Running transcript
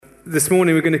This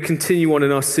morning we're going to continue on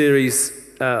in our series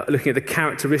looking at the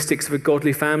characteristics of a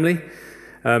godly family.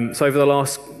 So over the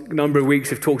last number of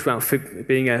weeks we've talked about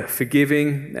being a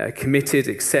forgiving, committed,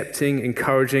 accepting,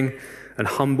 encouraging and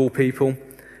humble people.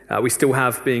 We still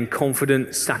have being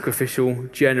confident, sacrificial,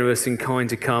 generous and kind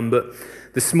to come. But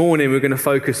this morning we're going to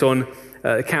focus on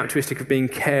the characteristic of being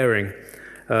caring.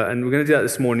 And we're going to do that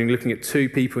this morning looking at two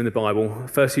people in the Bible.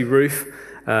 Firstly Ruth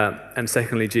and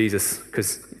secondly Jesus,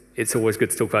 because it's always good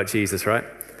to talk about Jesus, right?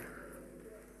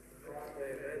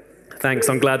 Thanks,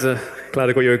 I'm glad I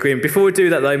got your agreement. Before we do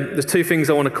that though, there's two things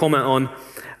I want to comment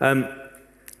on.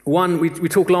 One, we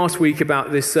talked last week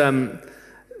about this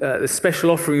the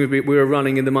special offering we were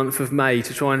running in the month of May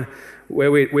to try and, where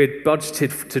we'd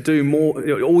budgeted to do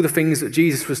more, all the things that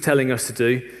Jesus was telling us to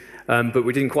do, but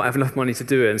we didn't quite have enough money to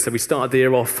do it, and so we started the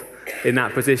year off in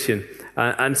that position.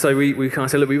 And so we kind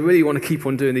of said, look, we really want to keep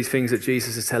on doing these things that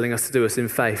Jesus is telling us to do us in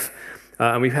faith.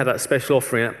 And we've had that special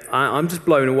offering. I'm just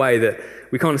blown away that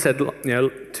we kind of said,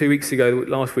 2 weeks ago,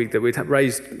 last week, that we'd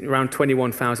raised around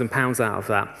 £21,000 out of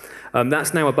that.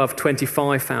 That's now above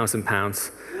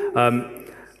 £25,000.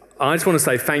 I just want to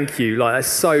say thank you. That's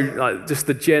so, just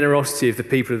the generosity of the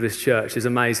people of this church is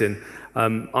amazing.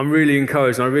 I'm really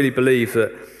encouraged, and I really believe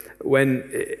that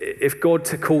if God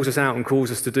calls us out and calls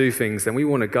us to do things, then we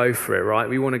want to go for it, right?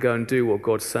 We want to go and do what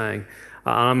God's saying.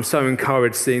 I'm so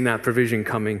encouraged seeing that provision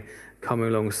coming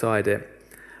alongside it.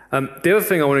 The other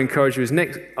thing I want to encourage you is I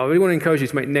really want to encourage you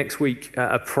to make next week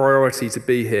a priority to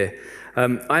be here.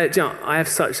 I have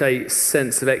such a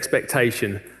sense of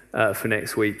expectation for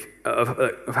next week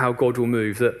of how God will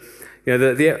move. That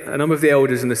a number of the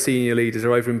elders and the senior leaders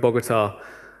are over in Bogota,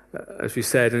 as we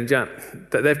said, and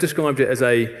they've described it as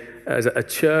a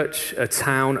church, a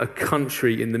town, a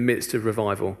country in the midst of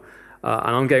revival.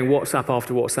 And I'm getting WhatsApp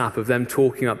after WhatsApp of them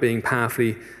talking about being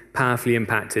powerfully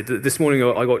impacted. This morning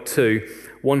I got two.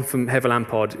 One from Heather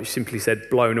Lampard, who simply said,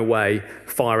 blown away,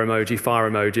 fire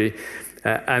emoji.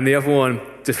 And the other one,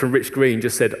 just from Rich Green,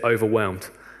 just said, overwhelmed.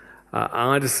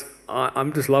 I just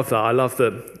love that. I love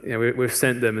that we've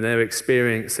sent them and they're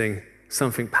experiencing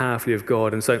something powerfully of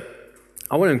God. And so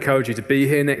I want to encourage you to be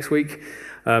here next week.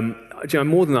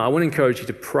 More than that, I want to encourage you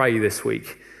to pray this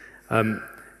week.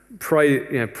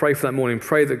 Pray for that morning.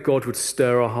 Pray that God would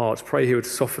stir our hearts. Pray He would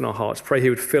soften our hearts. Pray He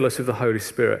would fill us with the Holy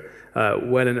Spirit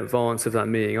well in advance of that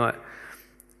meeting. I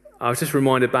was just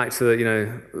reminded back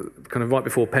to kind of right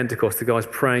before Pentecost, the guys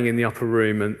praying in the upper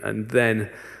room, and then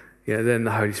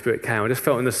the Holy Spirit came. I just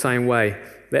felt in the same way.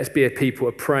 Let's be a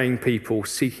praying people,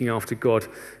 seeking after God.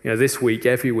 This week,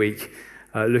 every week,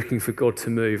 looking for God to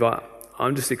move.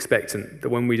 I'm just expectant that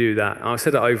when we do that, I've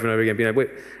said it over and over again,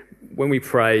 when we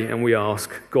pray and we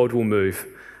ask, God will move.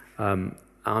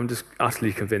 I'm just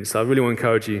utterly convinced. I really want to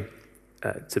encourage you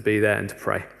to be there and to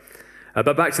pray.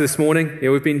 But back to this morning,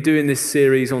 we've been doing this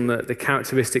series on the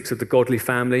characteristics of the godly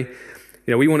family.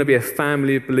 We want to be a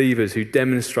family of believers who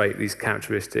demonstrate these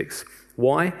characteristics.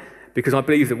 Why? Because I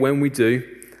believe that when we do,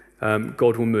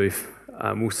 God will move.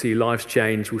 We'll see lives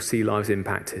change. We'll see lives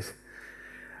impacted.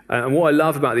 And what I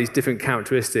love about these different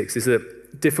characteristics is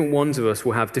that different ones of us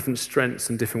will have different strengths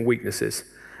and different weaknesses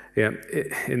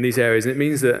in these areas. And it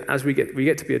means that as we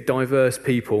get to be a diverse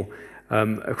people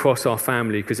across our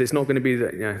family, because it's not going to be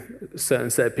that a certain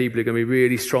set of people are going to be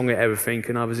really strong at everything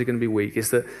and others are going to be weak.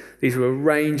 It's that these are a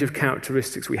range of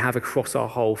characteristics we have across our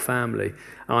whole family.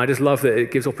 And I just love that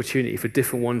it gives opportunity for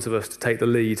different ones of us to take the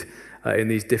lead in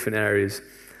these different areas.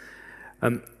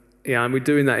 And we're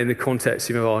doing that in the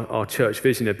context of our church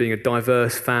vision of being a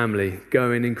diverse family,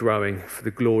 going and growing for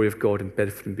the glory of God in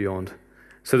Bedford and beyond.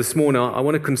 So this morning, I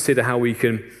want to consider how we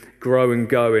can grow and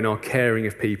go in our caring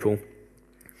of people,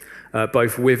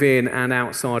 both within and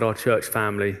outside our church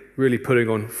family, really putting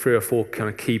on 3 or 4 kind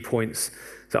of key points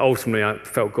that ultimately I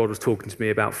felt God was talking to me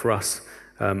about for us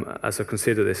as I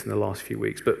consider this in the last few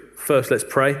weeks. But first, let's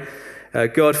pray.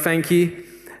 God, thank you.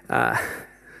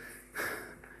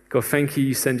 God, thank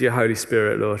you send your Holy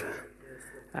Spirit, Lord.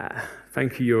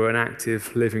 Thank you you're an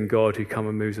active, living God who come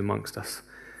and moves amongst us.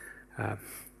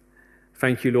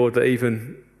 Thank you, Lord, that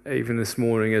even this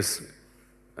morning as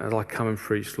I come and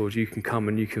preach, Lord, you can come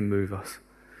and you can move us.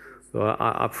 Lord,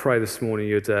 I pray this morning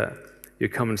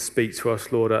you'd come and speak to us,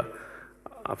 Lord.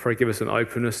 I pray give us an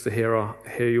openness to hear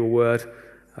your word.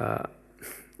 I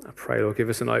pray, Lord, give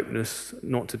us an openness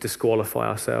not to disqualify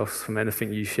ourselves from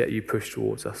anything you push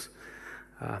towards us.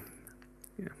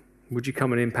 Would you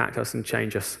come and impact us and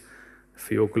change us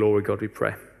for your glory, God, we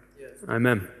pray. Yes.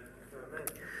 Amen.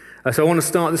 So I want to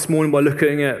start this morning by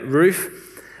looking at Ruth,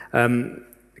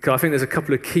 because I think there's a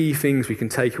couple of key things we can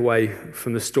take away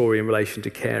from the story in relation to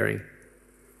caring.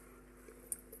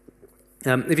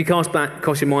 If you cast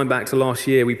your mind back to last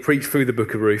year, we preached through the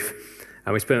book of Ruth,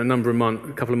 and we spent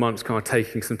a couple of months kind of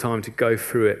taking some time to go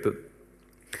through it.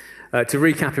 But to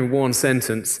recap in one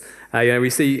sentence, we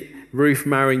see Ruth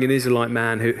marrying an Israelite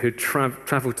man who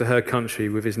travelled to her country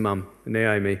with his mum,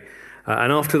 Naomi.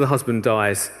 And after the husband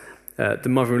dies, the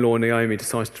mother-in-law, Naomi,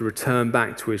 decides to return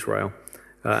back to Israel.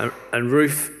 And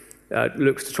Ruth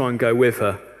looks to try and go with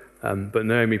her, but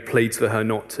Naomi pleads for her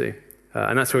not to.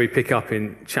 And that's where we pick up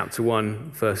in chapter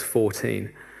 1, verse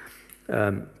 14.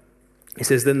 It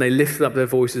says, "Then they lifted up their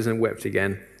voices and wept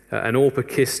again. And Orpah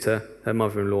kissed her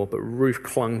mother-in-law, but Ruth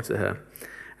clung to her.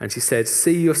 And she said,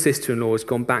 'See, your sister-in-law has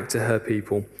gone back to her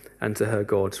people and to her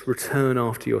gods. Return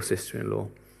after your sister-in-law.'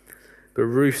 But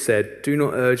Ruth said, 'Do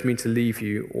not urge me to leave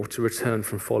you or to return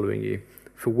from following you.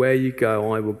 For where you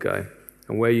go, I will go,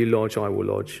 and where you lodge, I will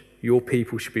lodge. Your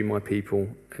people should be my people,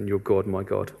 and your God, my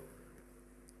God.'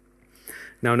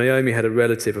 Now Naomi had a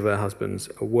relative of her husband's,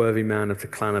 a worthy man of the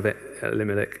clan of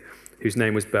Elimelech, whose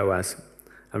name was Boaz.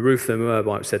 And Ruth the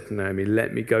Moabite said to Naomi,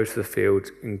 'Let me go to the field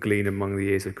and glean among the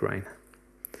ears of grain.'"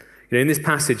 In this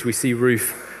passage, we see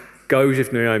Ruth goes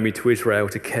with Naomi to Israel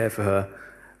to care for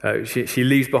her. She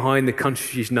leaves behind the country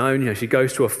she's known. She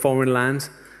goes to a foreign land.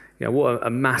 What a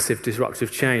massive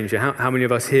disruptive change. How many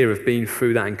of us here have been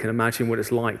through that and can imagine what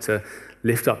it's like to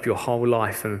lift up your whole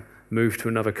life and move to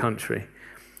another country?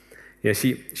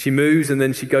 She moves and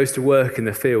then she goes to work in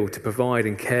the field to provide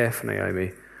and care for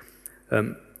Naomi.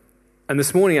 And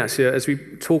this morning, actually, as we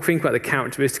think about the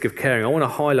characteristic of caring, I want to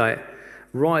highlight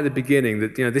right at the beginning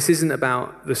that this isn't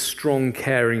about the strong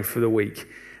caring for the weak.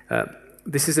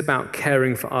 This is about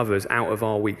caring for others out of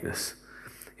our weakness.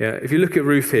 If you look at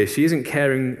Ruth here, she isn't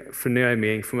caring for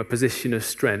Naomi from a position of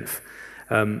strength.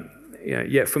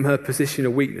 Yet from her position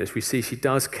of weakness, we see she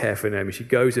does care for Naomi. She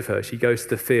goes with her. She goes to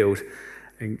the field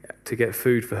to get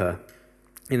food for her.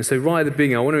 And so right at the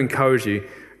beginning, I want to encourage you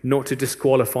not to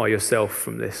disqualify yourself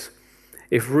from this.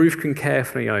 If Ruth can care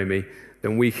for Naomi,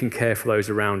 then we can care for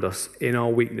those around us in our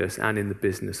weakness and in the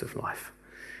business of life.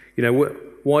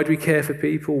 Why do we care for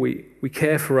people? We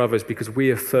care for others because we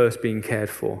have first been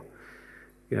cared for.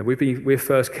 We're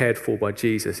first cared for by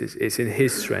Jesus. It's in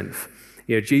his strength.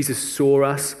 Jesus saw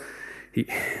us.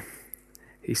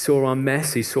 He saw our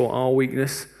mess. He saw our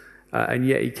weakness. And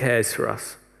yet he cares for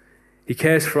us. He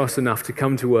cares for us enough to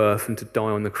come to earth and to die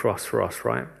on the cross for us,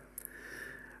 right?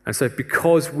 And so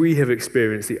because we have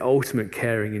experienced the ultimate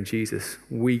caring in Jesus,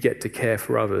 we get to care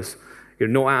for others,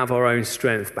 not out of our own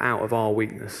strength, but out of our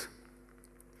weakness.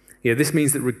 This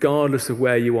means that regardless of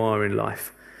where you are in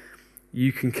life,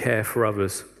 you can care for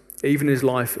others. Even as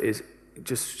life is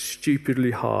just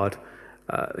stupidly hard,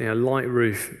 like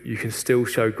Ruth, you can still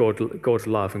show God's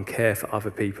love and care for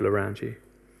other people around you.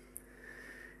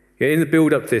 In the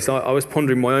build-up to this, I was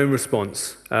pondering my own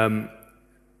response, and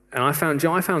I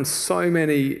found so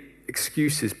many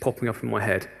excuses popping up in my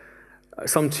head,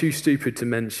 some too stupid to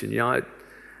mention.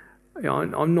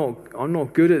 I'm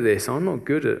not good at this. I'm not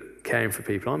good at caring for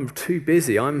people. I'm too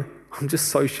busy. I'm just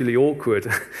socially awkward.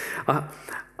 And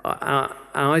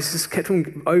I just kept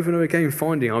on over and over again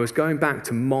finding I was going back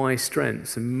to my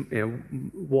strengths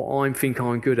and what I think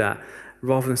I'm good at,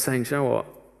 rather than saying, you know what,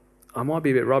 I might be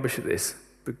a bit rubbish at this,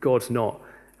 but God's not.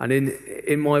 And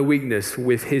in my weakness,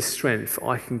 with his strength,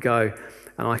 I can go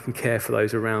and I can care for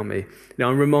those around me.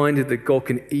 I'm reminded that God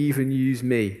can even use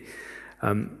me.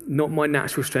 Not my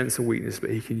natural strengths and weakness,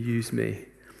 but he can use me.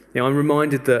 I'm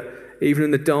reminded that even in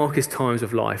the darkest times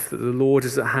of life, that the Lord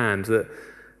is at hand, that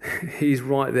he's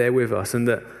right there with us, and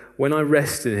that when I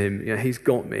rest in him, he's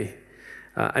got me.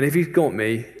 And if he's got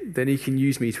me, then he can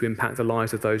use me to impact the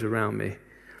lives of those around me.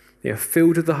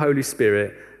 Filled with the Holy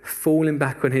Spirit, falling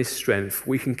back on his strength,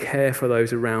 we can care for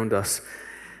those around us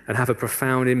and have a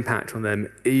profound impact on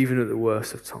them, even at the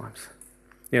worst of times.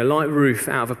 Like Ruth,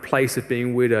 out of a place of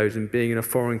being widowed and being in a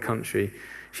foreign country,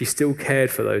 she still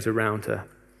cared for those around her.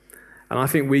 And I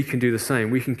think we can do the same.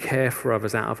 We can care for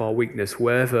others out of our weakness,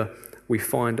 wherever we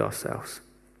find ourselves.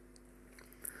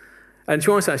 And to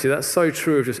be honest, actually, that's so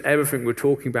true of just everything we're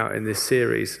talking about in this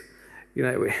series.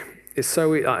 It's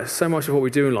so much of what we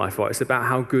do in life, right? It's about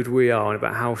how good we are and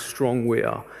about how strong we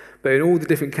are. But in all the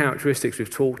different characteristics we've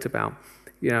talked about,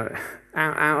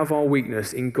 out of our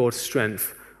weakness, in God's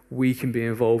strength, we can be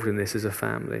involved in this as a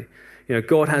family.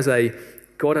 God has a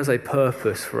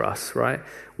purpose for us, right?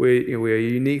 We are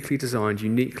uniquely designed,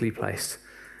 uniquely placed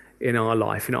in our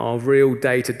life, in our real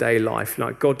day-to-day life.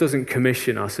 God doesn't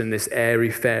commission us in this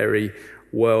airy-fairy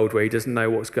world where he doesn't know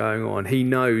what's going on. He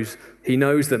knows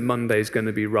that Monday is going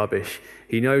to be rubbish.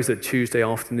 He knows that Tuesday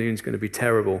afternoon is going to be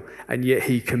terrible, and yet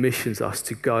he commissions us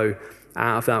to go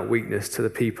out of that weakness to the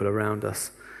people around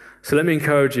us. So let me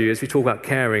encourage you, as we talk about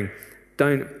caring,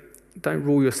 don't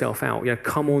rule yourself out.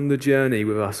 Come on the journey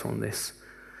with us on this.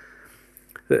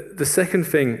 The second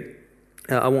thing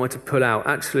I wanted to pull out,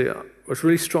 actually, I was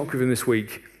really struck with him this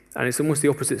week, and it's almost the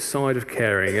opposite side of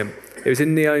caring. It was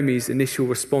in Naomi's initial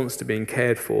response to being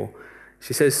cared for.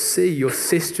 She says, "See, your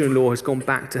sister-in-law has gone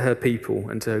back to her people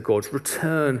and to her gods.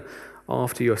 Return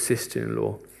after your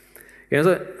sister-in-law." As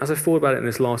I thought about it in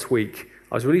this last week,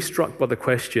 I was really struck by the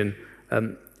question,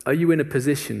 are you in a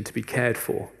position to be cared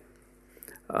for?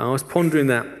 I was pondering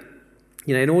that,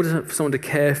 in order for someone to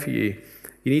care for you,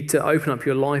 you need to open up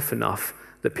your life enough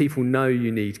that people know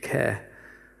you need care.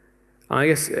 And I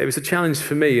guess it was a challenge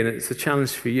for me, and it's a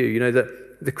challenge for you, that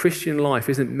the Christian life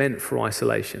isn't meant for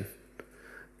isolation.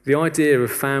 The idea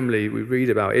of family we read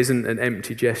about isn't an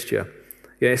empty gesture.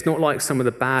 It's not like some of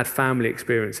the bad family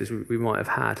experiences we might have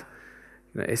had.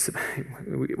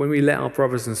 When we let our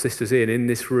brothers and sisters in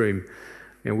this room,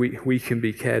 we can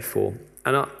be cared for.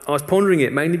 And I was pondering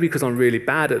it mainly because I'm really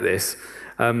bad at this.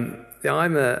 I'm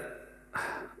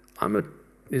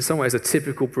in some ways a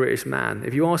typical British man.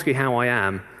 If you ask me how I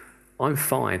am, I'm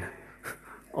fine.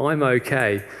 I'm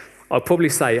okay. I'll probably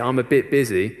say I'm a bit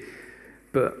busy,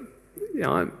 but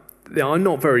I'm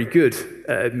not very good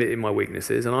at admitting my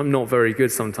weaknesses, and I'm not very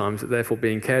good sometimes at therefore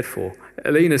being cared for.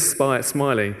 Alina's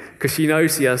smiling because she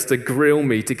knows she has to grill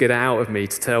me to get out of me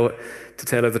to tell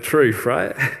her the truth,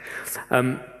 right?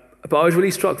 But I was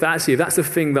really struck that actually, if that's the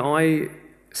thing that I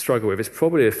struggle with, it's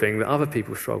probably a thing that other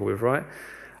people struggle with, right?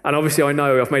 And obviously I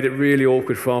know I've made it really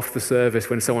awkward for after the service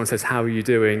when someone says, "How are you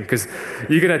doing?" Because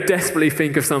you're going to desperately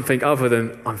think of something other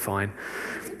than, "I'm fine."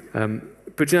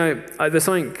 But there's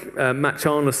something Matt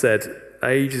Chandler said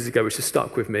ages ago which has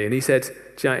stuck with me. And he said,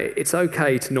 it's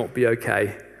okay to not be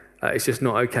okay. It's just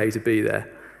not okay to be there.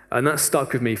 And that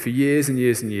stuck with me for years and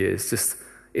years and years. Just,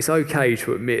 it's okay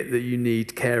to admit that you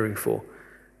need caring for.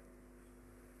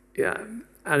 And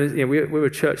we're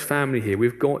a church family here.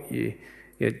 We've got you.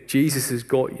 Jesus has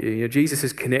got you. Jesus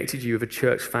has connected you with a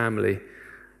church family,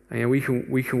 and we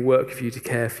can work with you to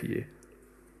care for you.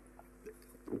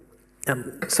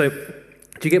 So,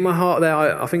 do you get my heart there?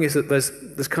 I think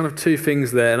there's kind of two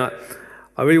things there, and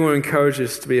I really want to encourage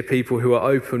us to be a people who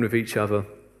are open with each other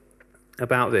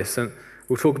about this, and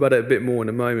we'll talk about it a bit more in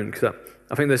a moment, because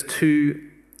I think there's two.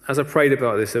 As I prayed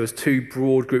about this, there was two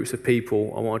broad groups of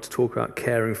people I wanted to talk about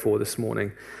caring for this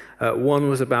morning. One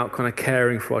was about kind of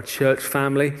caring for our church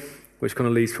family, which kind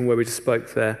of leads from where we just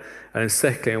spoke there. And then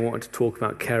secondly, I wanted to talk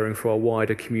about caring for our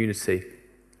wider community,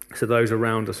 so those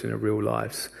around us in our real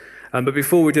lives. But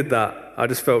before we did that, I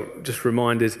just felt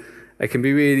reminded it can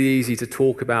be really easy to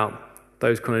talk about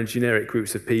those kind of generic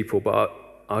groups of people, but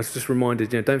I was just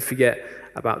reminded, don't forget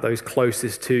about those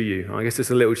closest to you. I guess just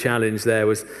a little challenge there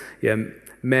was,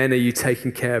 men, are you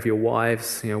taking care of your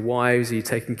wives? Wives, are you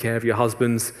taking care of your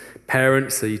husbands?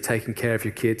 Parents, are you taking care of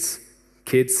your kids?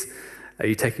 Kids, are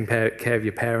you taking care of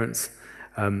your parents?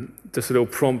 Just a little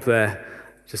prompt there,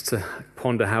 just to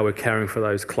ponder how we're caring for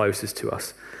those closest to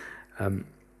us.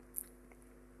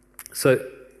 So,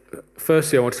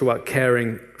 firstly, I want to talk about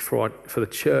caring for the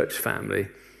church family.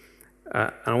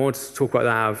 And I want to talk about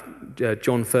that out of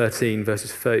John 13,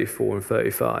 verses 34 and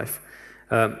 35.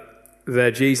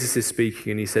 There Jesus is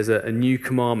speaking, and he says, "A new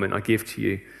commandment I give to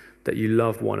you, that you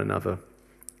love one another.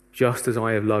 Just as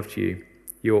I have loved you,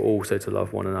 you are also to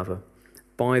love one another.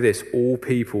 By this, all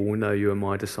people will know you are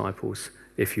my disciples,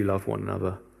 if you love one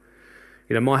another."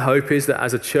 My hope is that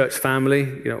as a church family,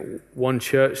 one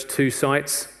church, two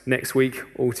sites, next week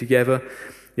all together,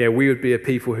 we would be a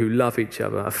people who love each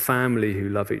other, a family who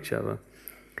love each other,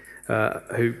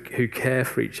 who care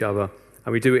for each other.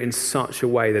 And we do it in such a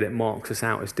way that it marks us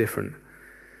out as different.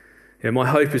 My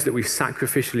hope is that we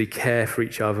sacrificially care for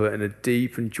each other in a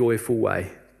deep and joyful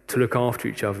way, to look after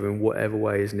each other in whatever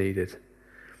way is needed.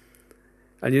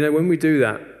 And when we do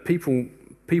that,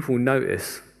 people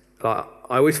notice. Like,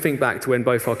 I always think back to when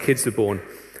both our kids were born.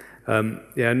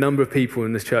 A number of people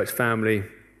in this church family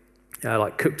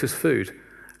cooked us food.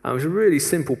 And it was a really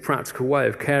simple, practical way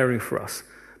of caring for us.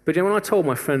 But when I told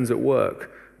my friends at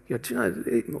work, do you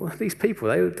know, these people,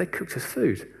 they cooked us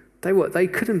food. They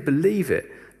couldn't believe it.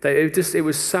 It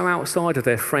was so outside of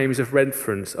their frames of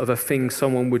reference of a thing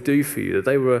someone would do for you that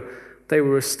they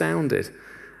were astounded.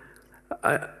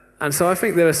 And so I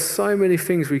think there are so many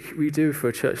things we do for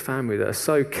a church family that are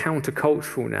so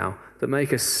countercultural now, that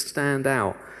make us stand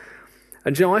out.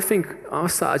 And I think,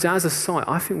 as a site,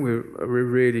 I think we're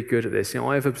really good at this.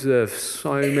 I've observed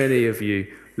so many of you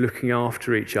looking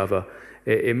after each other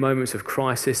in moments of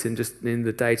crisis and just in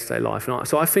the day-to-day life. And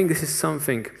so I think this is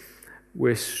something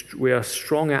we are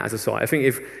strong at as a site. I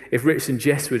think if Rich and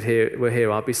Jess were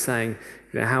here, I'd be saying,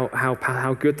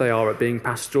 how good they are at being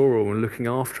pastoral and looking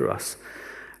after us.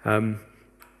 But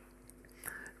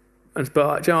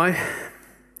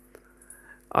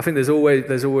I think there's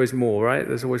always more, right?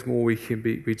 There's always more we can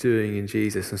be doing in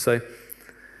Jesus. And so,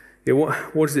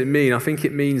 what does it mean? I think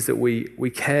it means that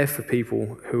we care for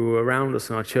people who are around us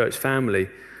in our church family.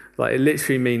 Like, it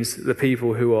literally means the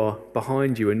people who are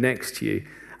behind you and next to you.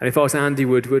 And if I was Andy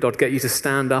Woodward, I'd get you to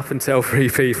stand up and tell 3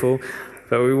 people,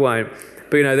 but we won't.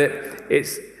 But that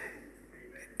it's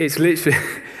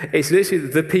literally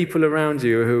the people around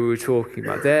you who we're talking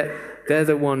about. They're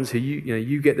the ones who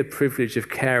you get the privilege of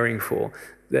caring for.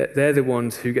 They're the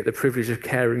ones who get the privilege of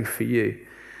caring for you.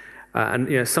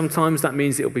 And sometimes that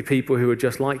means it'll be people who are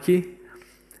just like you.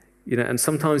 And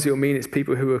sometimes it'll mean it's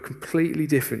people who are completely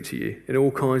different to you in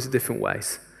all kinds of different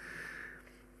ways.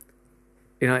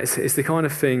 It's the kind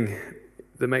of thing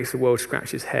that makes the world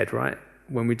scratch its head, right?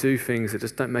 When we do things that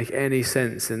just don't make any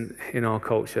sense in our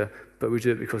culture, but we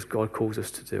do it because God calls us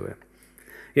to do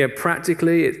it.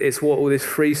 Practically, it's what all this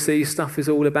 3C stuff is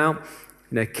all about.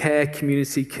 Care,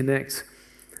 community, connect.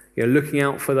 Looking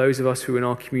out for those of us who are in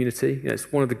our community.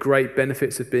 It's one of the great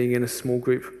benefits of being in a small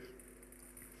group.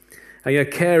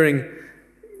 And caring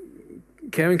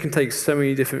can take so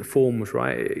many different forms,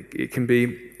 right? It can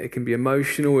be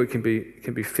emotional. It can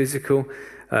be physical.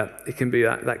 It can be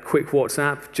that quick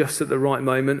WhatsApp just at the right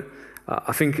moment.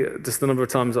 I think just the number of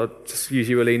times I'll just use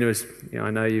you, Alina, as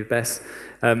I know you best.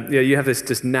 You have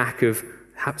this knack of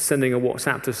sending a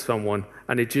WhatsApp to someone,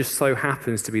 and it just so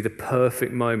happens to be the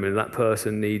perfect moment that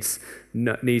person needs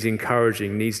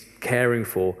encouraging, needs caring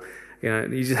for.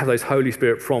 You just have those Holy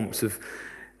Spirit prompts of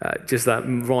just that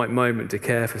right moment to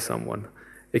care for someone.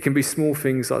 It can be small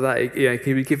things like that. It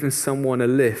can be giving someone a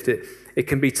lift. It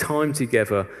can be time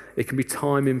together. It can be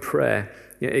time in prayer.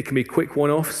 It can be quick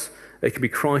one-offs. It can be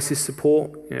crisis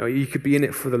support. You could be in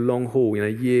it for the long haul.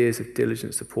 Years of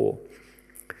diligent support.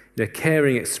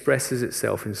 Caring expresses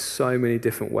itself in so many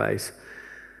different ways.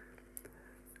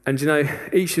 And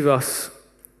each of us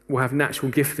will have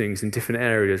natural giftings in different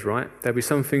areas, right? There'll be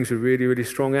some things we're really, really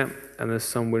strong at, and there's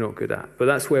some we're not good at. But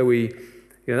that's where we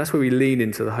lean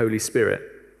into the Holy Spirit.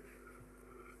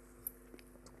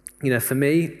 For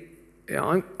me,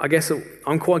 I guess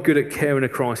I'm quite good at care in a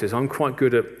crisis. I'm quite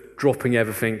good at dropping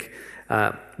everything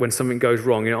when something goes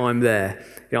wrong. I'm there.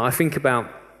 I think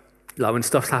about when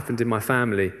stuff's happened in my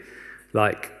family,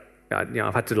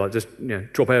 I've had to just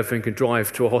drop everything and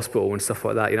drive to a hospital and stuff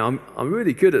like that. I'm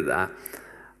really good at that.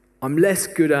 I'm less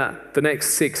good at the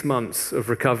next 6 months of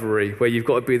recovery where you've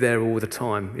got to be there all the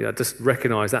time. Just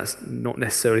recognise that's not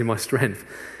necessarily my strength.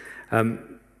 But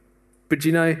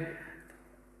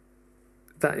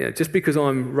that just because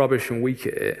I'm rubbish and weak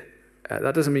at it,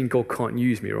 that doesn't mean God can't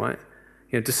use me, right?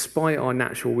 Despite our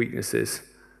natural weaknesses,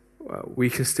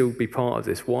 we can still be part of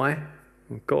this. Why?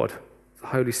 Well, God, the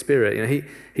Holy Spirit.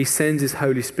 He sends His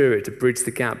Holy Spirit to bridge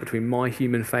the gap between my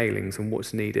human failings and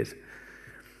what's needed.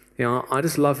 I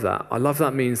just love that. I love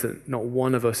that means that not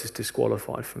one of us is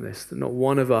disqualified from this, that not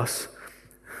one of us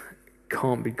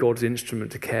can't be God's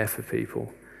instrument to care for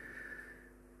people.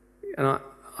 And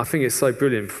I think it's so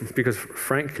brilliant because,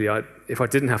 frankly, if I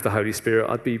didn't have the Holy Spirit,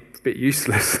 I'd be a bit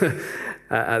useless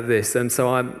at this. And so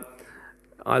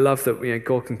I love that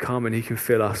God can come and He can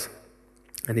fill us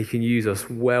and He can use us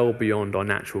well beyond our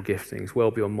natural giftings, well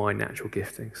beyond my natural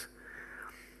giftings.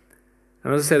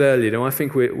 And as I said earlier, I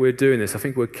think we're doing this. I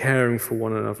think we're caring for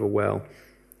one another well.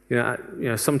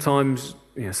 Sometimes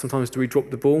do we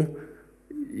drop the ball?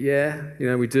 Yeah,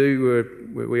 we do.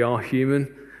 We are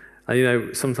human.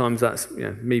 And sometimes that's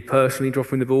me personally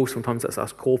dropping the ball. Sometimes that's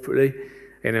us corporately.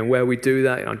 And where we do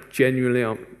that, genuinely,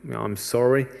 I'm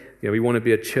sorry. We want to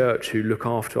be a church who look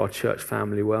after our church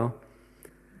family well.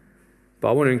 But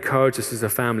I want to encourage us as a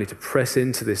family to press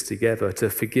into this together,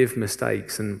 to forgive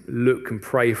mistakes and look and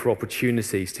pray for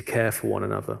opportunities to care for one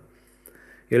another.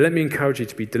 Let me encourage you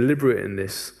to be deliberate in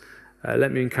this.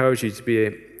 Let me encourage you to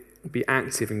be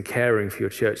active in caring for your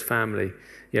church family.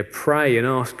 Pray and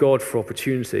ask God for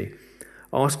opportunity.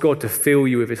 Ask God to fill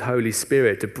you with His Holy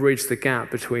Spirit, to bridge the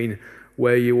gap between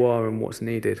where you are and what's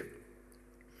needed.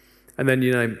 And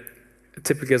then,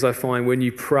 typically as I find, when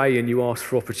you pray and you ask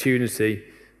for opportunity,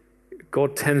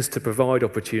 God tends to provide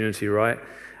opportunity, right?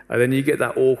 And then you get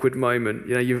that awkward moment.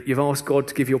 You've asked God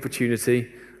to give you opportunity.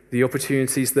 The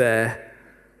opportunity's there,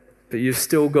 but you've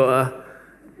still got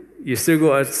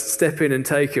to step in and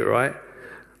take it, right?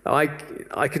 I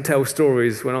can tell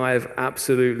stories when I have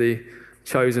absolutely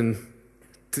chosen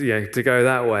to go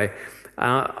that way.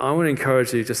 I want to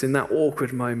encourage you, just in that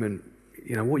awkward moment,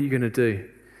 what are you going to do?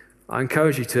 I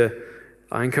encourage you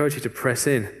to press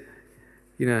in.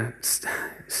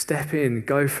 Step in,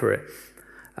 go for it.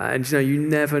 And you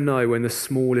never know when the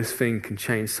smallest thing can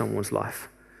change someone's life.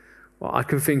 Well, I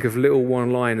can think of little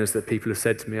one-liners that people have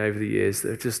said to me over the years that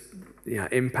have just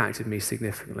impacted me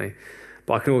significantly.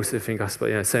 But I can also think,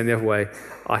 saying the other way,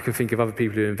 I can think of other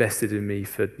people who invested in me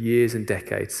for years and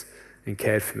decades and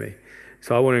cared for me.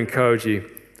 So I want to encourage you,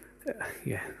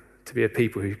 to be a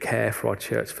people who care for our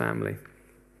church family.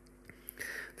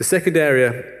 The second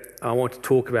area I want to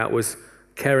talk about was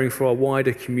caring for our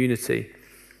wider community.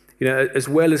 As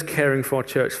well as caring for our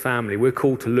church family, we're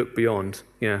called to look beyond,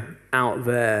 out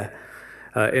there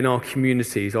in our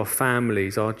communities, our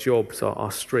families, our jobs,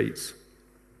 our streets.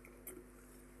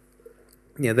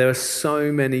 There are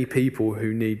so many people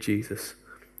who need Jesus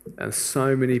and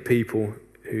so many people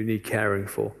who need caring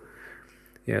for.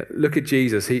 Look at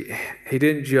Jesus. He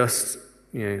didn't just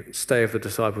stay with the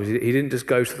disciples. He didn't just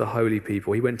go to the holy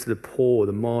people. He went to the poor,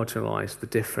 the marginalized, the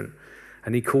different.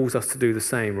 And he calls us to do the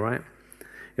same, right?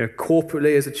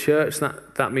 Corporately as a church,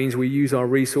 that means we use our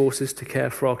resources to care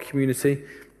for our community.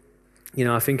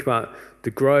 I think about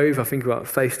the Grove. I think about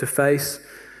Face to Face.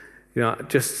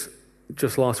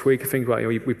 Just last week, I think about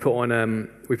we put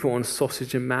on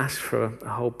sausage and mash for a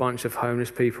whole bunch of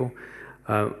homeless people.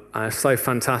 And it's so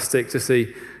fantastic to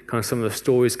see kind of some of the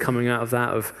stories coming out of that,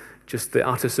 of just the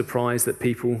utter surprise that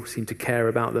people seem to care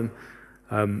about them.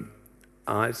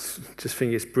 I just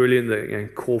think it's brilliant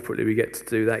that corporately we get to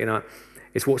do that.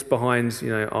 It's what's behind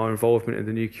our involvement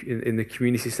in the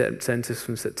community centres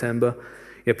from September.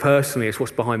 Personally, it's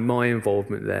what's behind my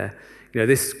involvement there.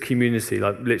 This community,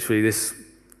 like literally this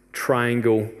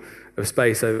triangle of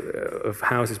space of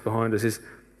houses behind us,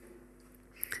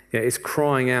 it's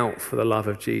crying out for the love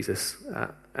of Jesus.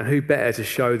 And who better to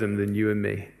show them than you and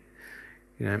me?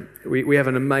 We have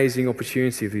an amazing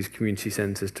opportunity with these community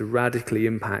centres to radically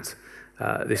impact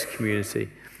this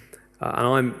community.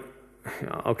 And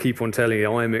I'll keep on telling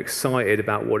you, I am excited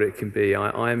about what it can be.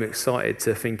 I am excited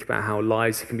to think about how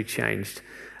lives can be changed.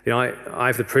 I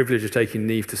have the privilege of taking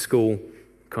Neve to school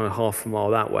kind of half a mile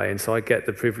that way, and so I get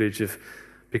the privilege of,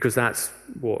 because that's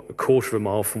a quarter of a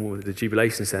mile from the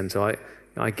Jubilation Centre,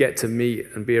 I get to meet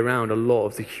and be around a lot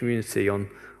of the community on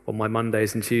my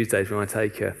Mondays and Tuesdays when I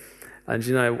take her. And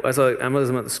as I'm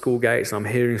at the school gates and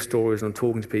I'm hearing stories and I'm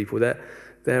talking to people,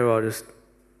 there are just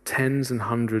tens and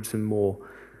hundreds and more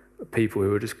people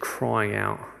who are just crying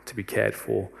out to be cared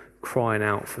for, crying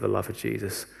out for the love of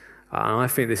Jesus. And I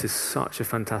think this is such a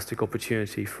fantastic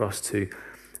opportunity for us to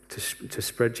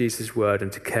spread Jesus' word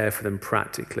and to care for them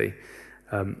practically.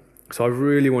 So I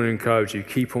really want to encourage you,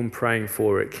 keep on praying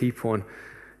for it, keep on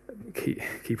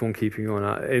keeping on.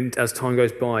 And as time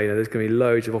goes by, there's going to be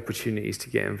loads of opportunities to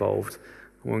get involved.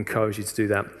 I want to encourage you to do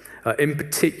that. In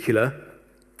particular,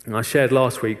 and I shared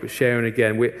last week, but sharing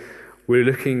again, we're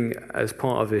looking as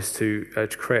part of this to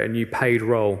create a new paid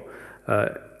role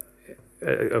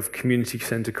of community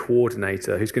centre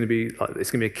coordinator, who's going to be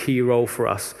it's going to be a key role for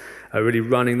us, really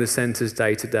running the centres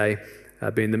day to day,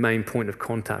 being the main point of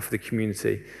contact for the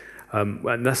community.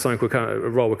 And that's something a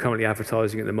role we're currently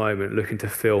advertising at the moment, looking to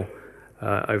fill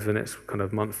over the next kind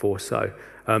of month or so.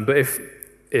 But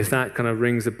if that kind of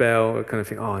rings a bell, I kind of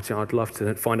think, I'd love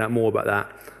to find out more about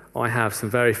that. I have some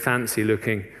very fancy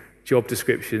looking job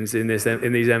descriptions in these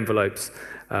envelopes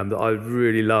that I'd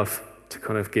really love to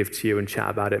kind of give to you and chat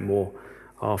about it more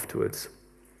afterwards.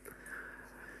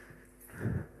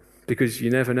 Because you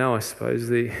never know, I suppose.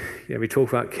 We talk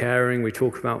about caring, we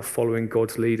talk about following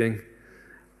God's leading.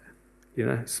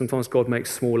 Sometimes God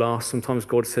makes small asks, sometimes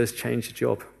God says change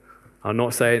your job. I'm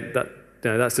not saying that,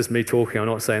 that's just me talking, I'm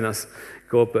not saying that's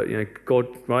God, but God,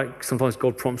 right? Sometimes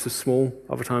God prompts us small,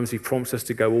 other times he prompts us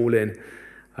to go all in.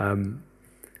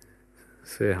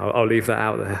 So yeah, I'll leave that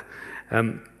out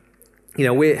there.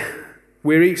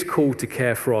 We're each called to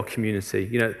care for our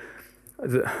community.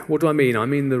 What do I mean? I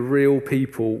mean the real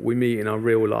people we meet in our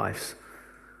real lives.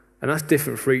 And that's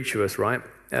different for each of us, right?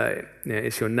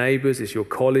 It's your neighbours, it's your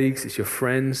colleagues, it's your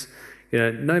friends.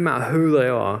 No matter who they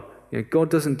are, God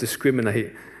doesn't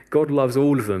discriminate. God loves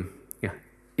all of them,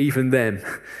 even them.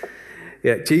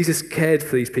 Jesus cared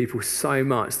for these people so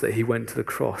much that he went to the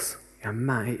cross.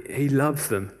 He loves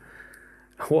them.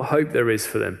 What hope there is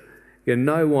for them.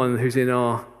 No one who's in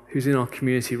our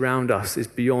community around us is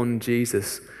beyond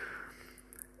Jesus.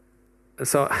 And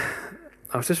so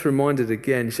I was just reminded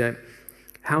again,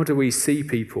 how do we see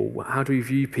people? How do we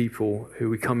view people who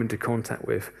we come into contact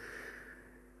with?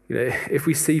 If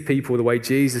we see people the way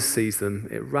Jesus sees them,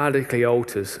 it radically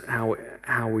alters how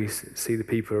we see the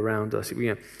people around us. It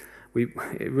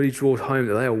really draws home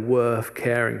that they are worth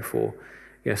caring for.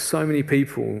 So many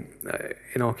people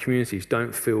in our communities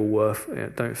don't feel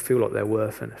like they're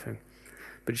worth anything.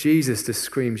 But Jesus just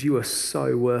screams, you are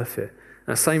so worth it.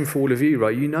 And same for all of you,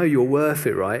 right? You know you're worth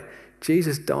it, right?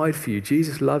 Jesus died for you.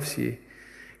 Jesus loves you.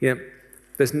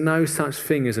 There's no such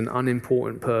thing as an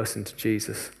unimportant person to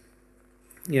Jesus.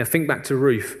 Think back to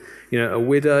Ruth, a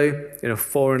widow in a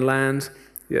foreign land,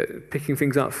 picking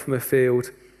things up from a field.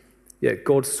 Yet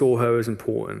God saw her as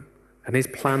important. And his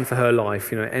plan for her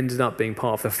life, ended up being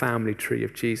part of the family tree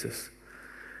of Jesus.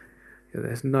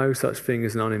 There's no such thing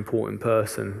as an unimportant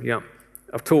person.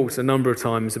 I've talked a number of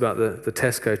times about the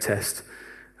Tesco test,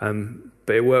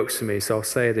 but it works for me, so I'll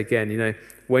say it again.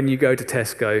 When you go to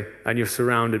Tesco and you're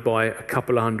surrounded by a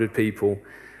couple of hundred people,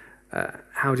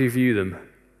 how do you view them?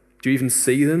 Do you even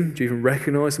see them? Do you even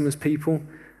recognize them as people?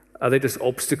 Are they just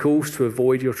obstacles to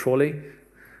avoid your trolley?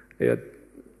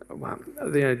 What are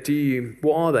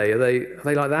they? Are they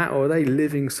like that, or are they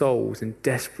living souls in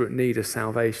desperate need of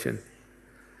salvation?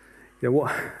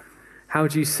 How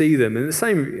do you see them? And the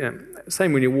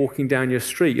same when you're walking down your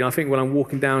street. I think when I'm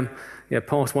walking down,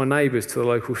 past my neighbours to the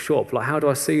local shop, like, how do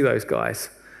I see those guys?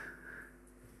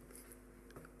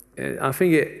 I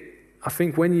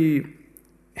think when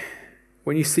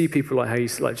you see people like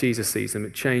Jesus sees them,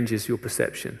 it changes your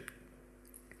perception.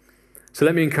 So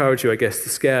let me encourage you, I guess,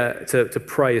 to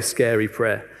pray a scary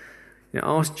prayer.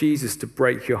 Ask Jesus to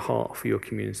break your heart for your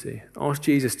community. Ask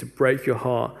Jesus to break your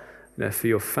heart, for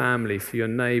your family, for your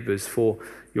neighbours, for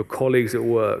your colleagues at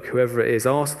work, whoever it is.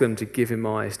 Ask them to give him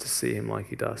eyes to see him like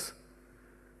he does.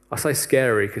 I say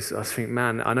scary because I think,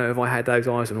 man, I know if I had those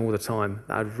eyes on all the time,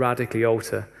 that would radically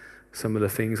alter some of the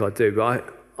things I do.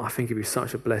 But I think it'd be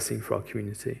such a blessing for our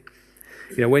community.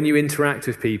 When you interact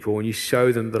with people and you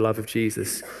show them the love of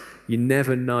Jesus, you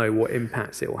never know what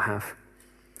impacts it will have.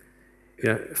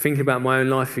 Thinking about my own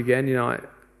life again, there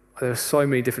are so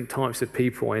many different types of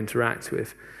people I interact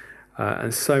with,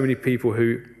 and so many people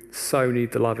who so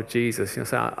need the love of Jesus.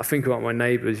 So I think about my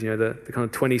neighbours, the kind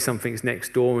of 20-somethings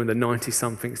next door and the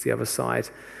 90-somethings the other side.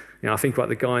 I think about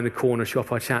the guy in the corner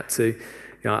shop I chat to.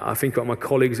 I think about my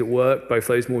colleagues at work, both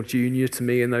those more junior to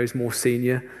me and those more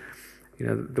senior.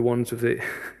 The ones with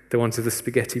the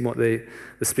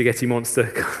spaghetti monster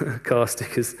car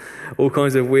stickers, all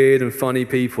kinds of weird and funny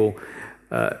people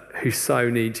who so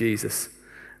need Jesus.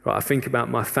 Right? I think about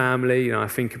my family. I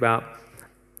think about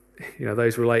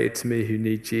those related to me who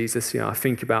need Jesus. I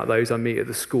think about those I meet at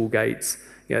the school gates.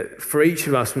 For each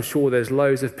of us, I'm sure there's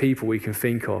loads of people we can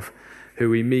think of who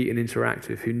we meet and interact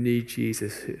with who need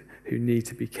Jesus, who need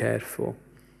to be cared for.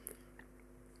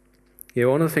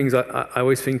 One of the things I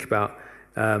always think about,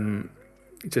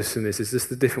 just in this, is just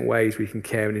the different ways we can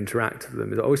care and interact with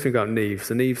them. I always think about Neve.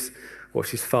 So Neve's,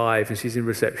 she's 5 and she's in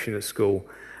reception at school.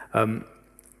 And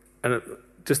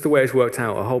just the way it's worked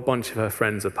out, a whole bunch of her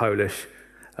friends are Polish.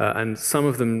 And some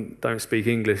of them don't speak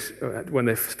English. When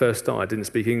they first started, didn't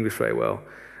speak English very well.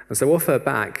 And so off her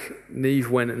back,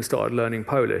 Neve went and started learning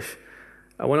Polish.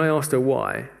 And when I asked her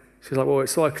why, she's like, well,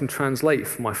 it's so I can translate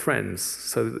for my friends,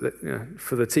 so that,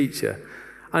 for the teacher.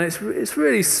 And it's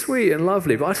really sweet and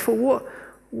lovely. But I thought,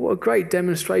 what a great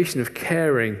demonstration of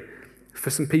caring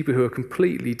for some people who are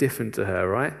completely different to her,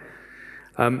 right?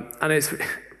 And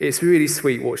it's really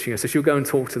sweet watching her. So she'll go and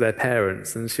talk to their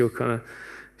parents, and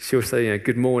she'll say,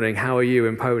 good morning, how are you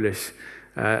in Polish?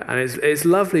 And it's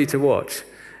lovely to watch.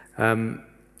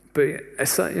 But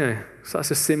it's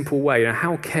such a simple way.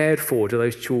 How cared for do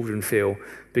those children feel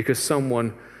because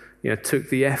someone took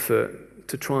the effort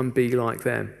to try and be like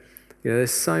them?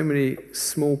 There's so many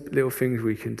small little things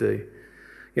we can do.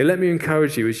 Let me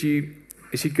encourage you as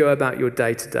you go about your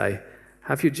day to day,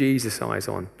 have your Jesus eyes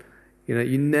on.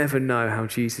 You never know how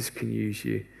Jesus can use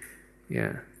you,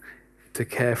 to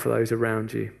care for those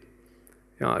around you.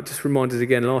 I just reminded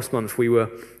again, last month we were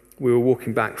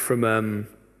walking back from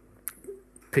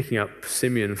picking up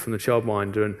Simeon from the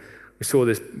childminder, and we saw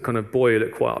this kind of boy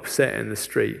look quite upset in the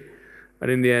street. And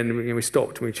in the end, we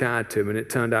stopped and we chatted to him, and it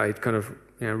turned out he'd kind of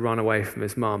run away from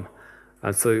his mum.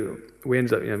 And so we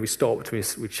ended up, we stopped, we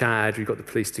chatted, we got the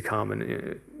police to come,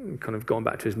 and kind of gone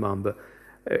back to his mum. But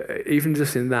even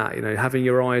just in that, having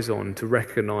your eyes on to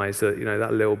recognise that,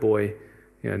 that little boy,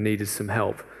 needed some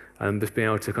help, and just being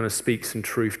able to kind of speak some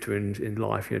truth to him in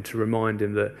life, to remind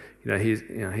him that,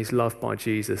 he's loved by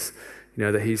Jesus,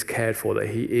 that he's cared for, that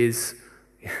he is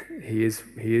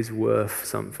worth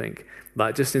something.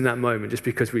 Like just in that moment, just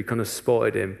because we kind of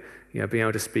spotted him, being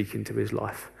able to speak into his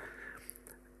life.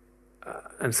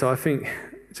 And so I think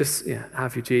just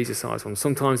have your Jesus eyes on.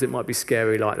 Sometimes it might be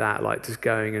scary like that, like just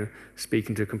going and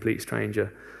speaking to a complete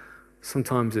stranger.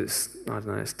 Sometimes it's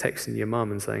texting your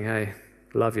mum and saying, hey,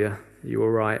 love you, you all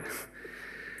right?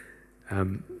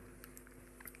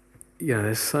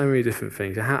 There's so many different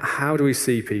things. How do we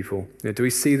see people? Do we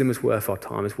see them as worth our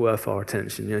time, as worth our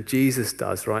attention? Jesus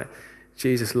does, right?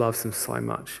 Jesus loves them so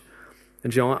much.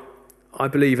 And I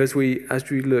believe as we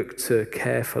look to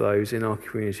care for those in our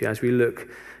community, as we look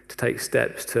to take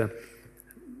steps to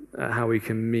how we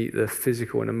can meet the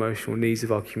physical and emotional needs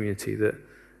of our community, that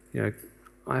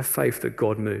I have faith that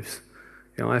God moves.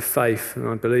 I have faith and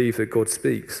I believe that God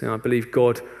speaks. I believe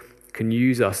God can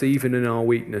use us, even in our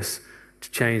weakness,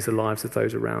 to change the lives of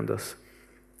those around us.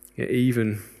 He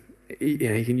can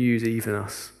use even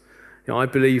us. I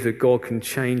believe that God can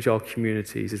change our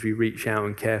communities as we reach out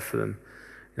and care for them.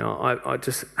 I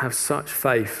just have such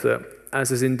faith that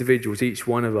as individuals, each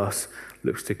one of us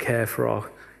looks to care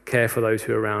for those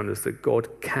who are around us, that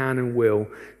God can and will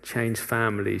change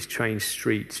families, change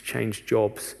streets, change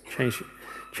jobs,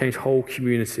 change whole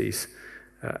communities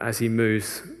as he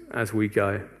moves, as we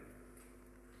go.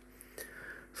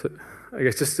 So I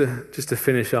guess just to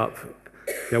finish up,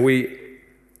 we're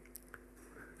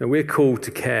called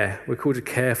to care. We're called to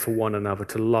care for one another,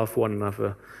 to love one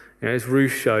another. As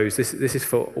Ruth shows, this is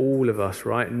for all of us,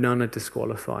 right? None are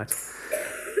disqualified.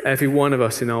 Every one of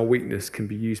us in our weakness can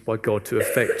be used by God to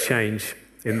affect change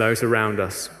in those around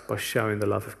us by showing the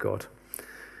love of God.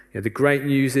 The great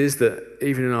news is that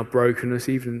even in our brokenness,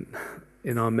 even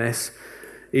in our mess,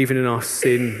 even in our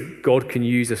sin, God can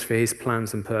use us for his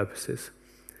plans and purposes.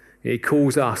 He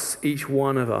calls us, each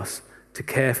one of us, to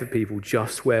care for people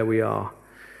just where we are.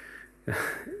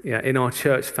 In our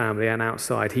church family and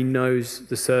outside, he knows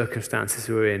the circumstances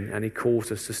we're in and he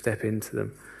calls us to step into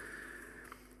them.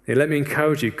 Let me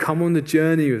encourage you, come on the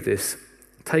journey with this.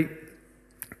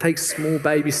 Take small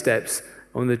baby steps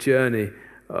on the journey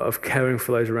of caring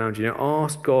for those around you.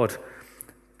 Ask God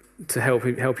to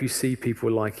help you see people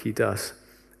like he does.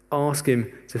 Ask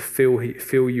him to fill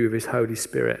you with his Holy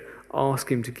Spirit.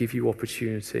 Ask him to give you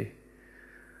opportunity.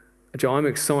 I'm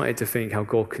excited to think how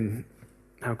God can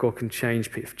change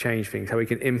things, how he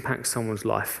can impact someone's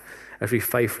life as we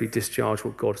faithfully discharge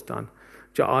what God's done.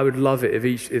 I would love it if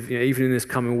even in this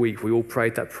coming week, we all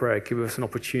prayed that prayer, give us an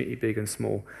opportunity, big and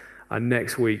small. And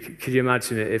next week, could you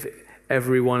imagine it if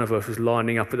every one of us was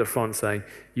lining up at the front saying,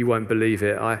 you won't believe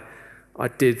it, I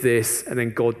did this, and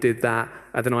then God did that,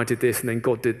 and then I did this, and then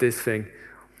God did this thing.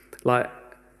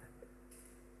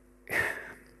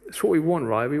 It's what we want,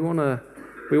 right? We want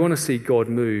to see God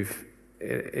move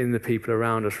in the people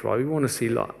around us, right? We want to see,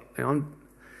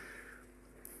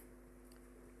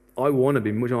 I want to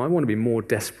be more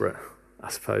desperate, I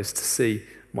suppose, to see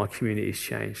my communities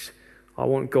changed. I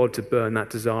want God to burn that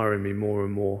desire in me more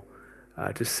and more,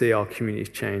 to see our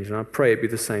communities change. And I pray it be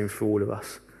the same for all of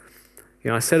us.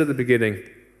 I said at the beginning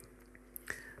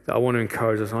that I want to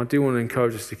encourage us, and I do want to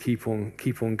encourage us to keep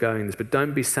on going this, but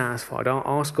don't be satisfied. I'll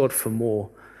ask God for more.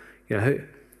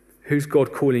 Who's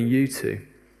God calling you to?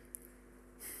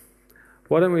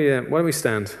 Why don't we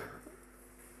stand?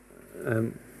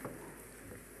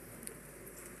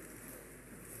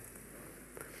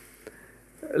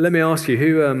 Let me ask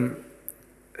you,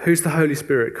 who's the Holy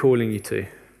Spirit calling you to?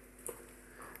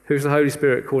 Who's the Holy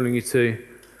Spirit calling you to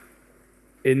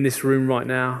in this room right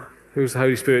now? Who's the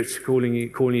Holy Spirit calling you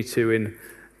to in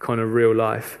kind of real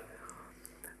life?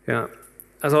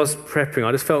 As I was prepping,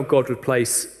 I just felt God would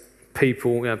place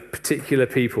people,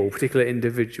 particular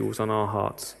individuals on our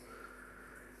hearts.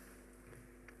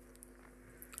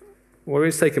 Well,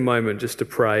 let's take a moment just to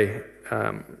pray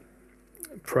and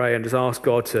just ask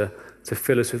God to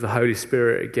fill us with the Holy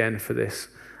Spirit again for this.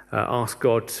 Ask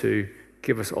God to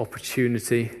give us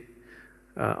opportunity.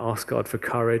 Ask God for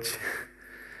courage.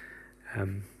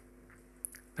 And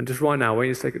just right now, when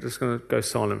you just going to go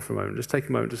silent for a moment. Just take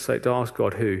a moment to ask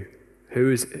God who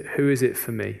is it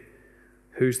for me?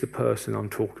 Who's the person I'm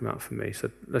talking about for me?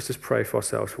 So let's just pray for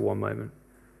ourselves for one moment.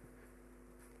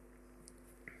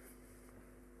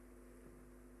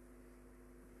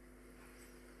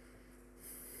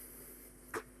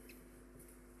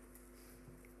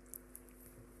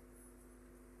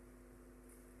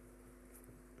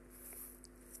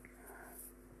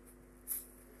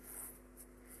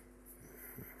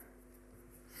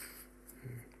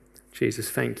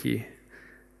 Jesus, thank you.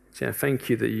 Thank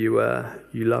you that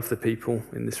you love the people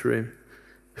in this room.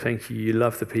 Thank you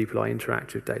love the people I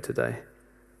interact with day to day.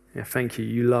 Thank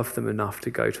you love them enough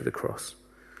to go to the cross.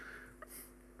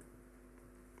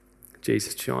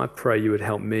 Jesus, I pray you would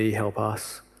help me, help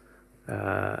us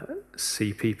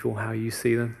see people how you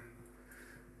see them.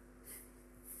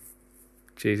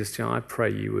 Jesus, I pray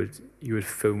you would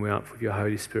fill me up with your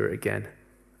Holy Spirit again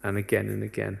and again and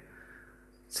again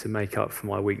to make up for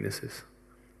my weaknesses.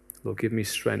 Lord, give me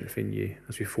strength in you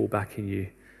as we fall back in you.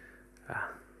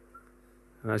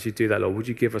 And as you do that, Lord, would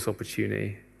you give us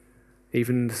opportunity,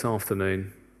 even this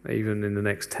afternoon, even in the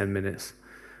next 10 minutes,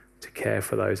 to care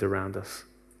for those around us.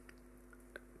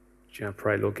 I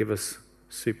pray, Lord, give us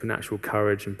supernatural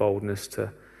courage and boldness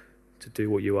to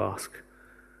do what you ask.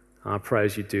 And I pray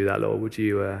as you do that, Lord, would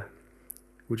you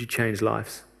change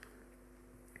lives?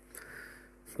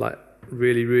 Like,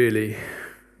 really, really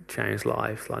change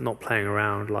lives. Like, not playing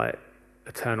around, like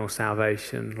eternal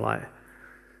salvation, like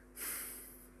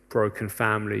broken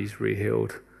families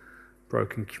rehealed,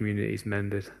 broken communities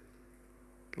mended.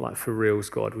 Like, for reals,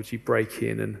 God, would you break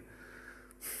in and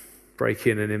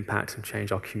impact and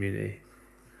change our community?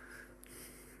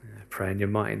 I pray in your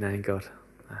mighty name, God.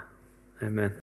 Amen.